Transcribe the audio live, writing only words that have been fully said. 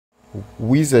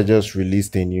Whizzer just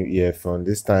released a new earphone.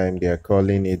 This time they are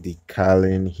calling it the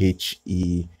Kylin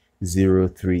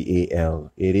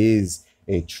HE03AL. It is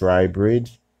a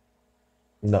tribrid.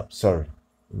 No, sorry,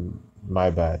 my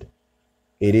bad.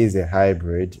 It is a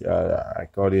hybrid. I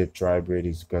call it a tribrid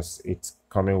is because it's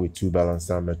coming with two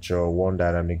balanced armature, one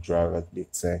dynamic driver.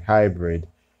 It's a hybrid.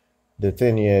 The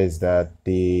thing here is that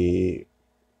they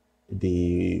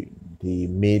they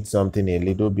made something a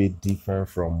little bit different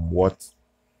from what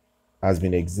has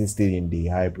been existing in the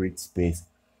hybrid space.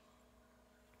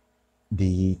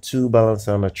 The two balance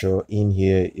armature in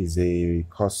here is a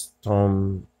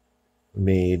custom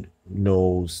made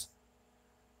Knowles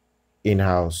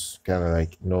in-house, kind of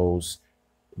like Knowles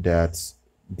that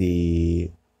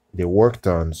they worked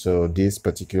on. So this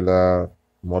particular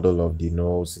model of the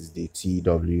Knowles is the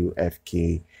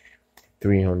TWFK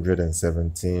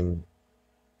 317.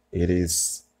 They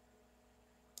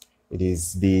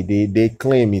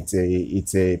claim it's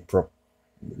a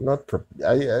not pro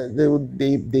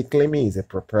they claim it's a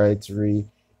proprietary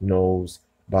Knowles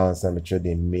balance armature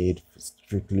they made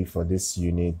strictly for this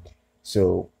unit.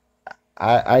 So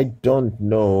I don't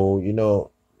know,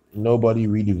 nobody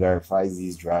really verifies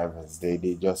these drivers.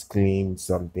 They just claim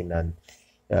something, and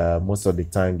most of the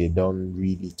time they don't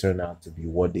really turn out to be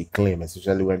what they claim,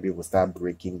 especially when people start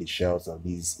breaking the shells of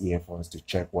these earphones to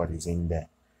check what is in there.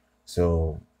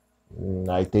 So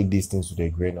I take these things with a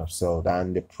grain of salt,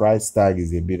 and the price tag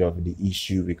is a bit of the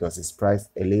issue because it's priced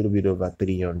a little bit over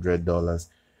 $300.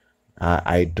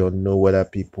 I don't know whether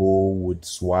people would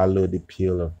swallow the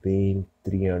pill of paying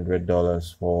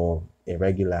 $300 for a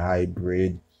regular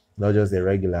hybrid, not just a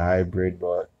regular hybrid,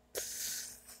 but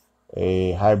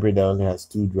a hybrid that only has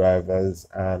two drivers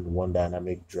and one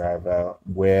dynamic driver,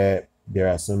 where there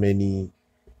are so many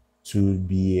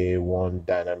 2BA, one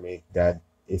dynamic, that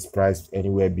is priced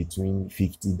anywhere between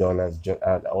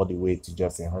 $50 all the way to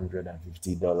just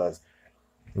 $150.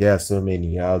 There are so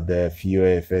many out there.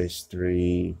 FiiO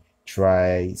FH3,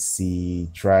 Try C,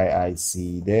 Try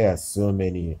IC. There are so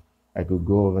many. I could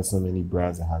go over so many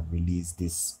brands that have released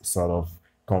this sort of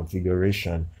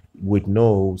configuration with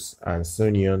Knowles and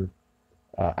Sonion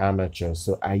amateur.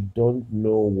 So I don't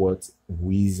know what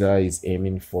Whizzer is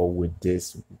aiming for with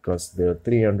this, because the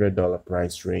 $300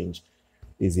 price range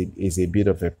is a bit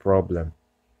of a problem.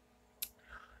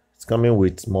 It's coming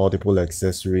with multiple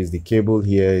accessories. The cable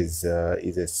here is a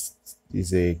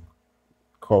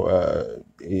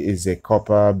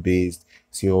copper based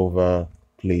silver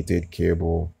plated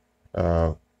cable,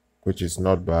 which is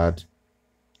not bad.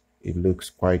 It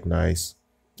looks quite nice.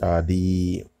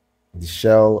 The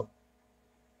shell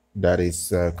that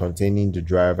is containing the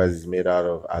drivers is made out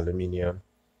of aluminum,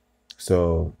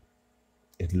 so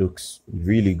it looks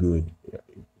really good.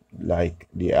 Like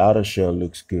the outer shell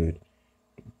looks good.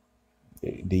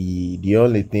 The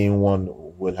only thing one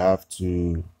would have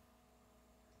to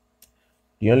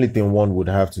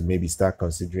maybe start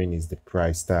considering is the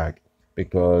price tag,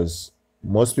 because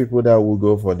most people that will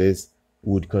go for this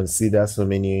would consider so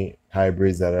many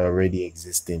hybrids that are already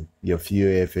existing. Your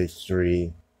FiiO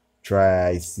FH3, Try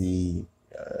IC,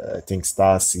 I think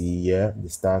Star C, yeah, the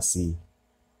Star C.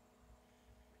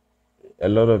 A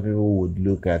lot of people would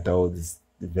look at all these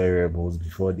variables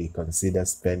before they consider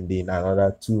spending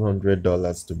another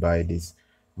 $200 to buy this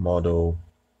model.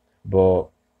 But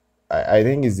I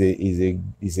think is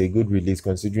a good release,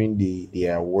 considering they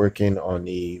are working on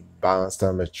a balanced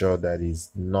armature that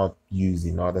is not used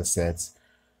in other sets.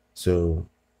 So,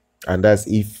 and that's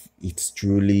if it's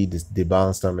truly the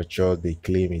balanced armature they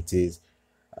claim it is.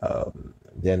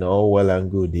 Then all well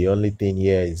and good. The only thing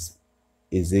here is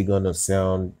it gonna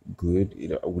sound good?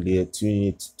 Will they tune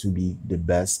it to be the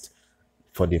best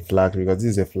for the flagship? Because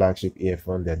this is a flagship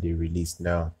earphone that they released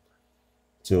now.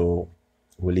 So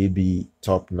will it be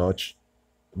top notch?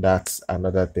 That's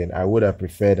another thing. I would have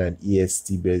preferred an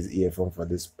EST based earphone for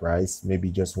this price. Maybe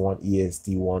just one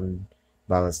EST, one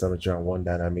balanced armature, and one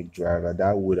dynamic driver.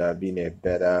 That would have been a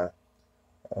better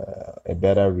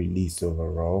release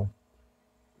overall.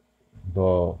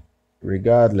 But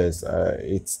regardless,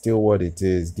 it's still what it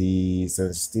is. The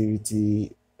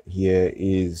sensitivity here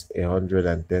is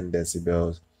 110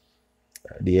 decibels.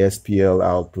 The SPL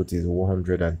output is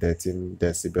 113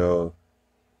 decibel,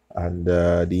 and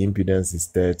the impedance is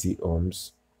 30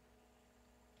 ohms.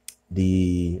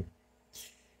 The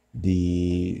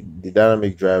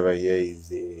dynamic driver here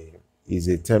is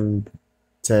a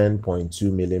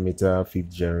 10.2 millimeter fifth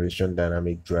generation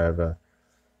dynamic driver.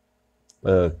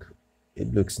 Look,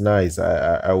 it looks nice.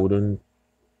 I wouldn't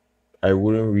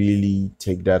really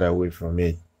take that away from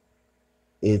it.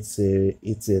 It's a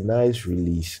nice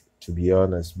release. To be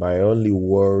honest, my only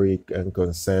worry and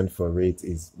concern for it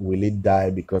is, will it die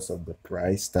because of the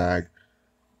price tag?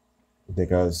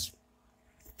 Because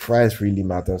price really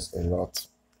matters a lot.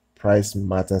 Price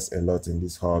matters a lot in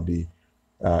this hobby.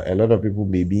 A lot of people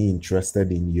may be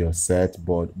interested in your set,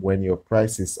 but when your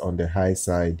price is on the high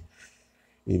side,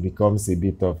 it becomes a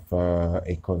bit of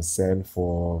a concern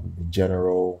for the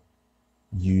general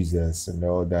users,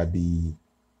 that the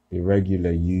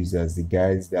regular users, the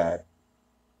guys that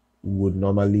would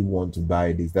normally want to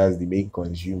buy this, that's the main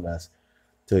consumers.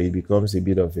 So it becomes a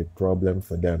bit of a problem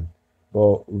for them.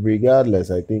 But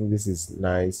regardless, I think this is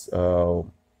nice.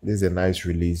 This is a nice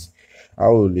release. I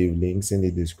will leave links in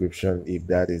the description if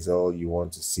that is all you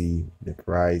want to see, the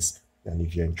price. And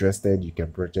if you're interested, you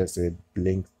can purchase it.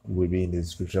 Link will be in the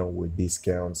description with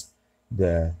discounts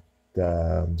there,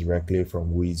 directly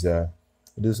from Whizzer.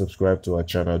 Do subscribe to our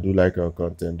channel. Do like our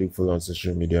content. Do follow on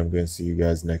social media. I'm going to see you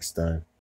guys next time.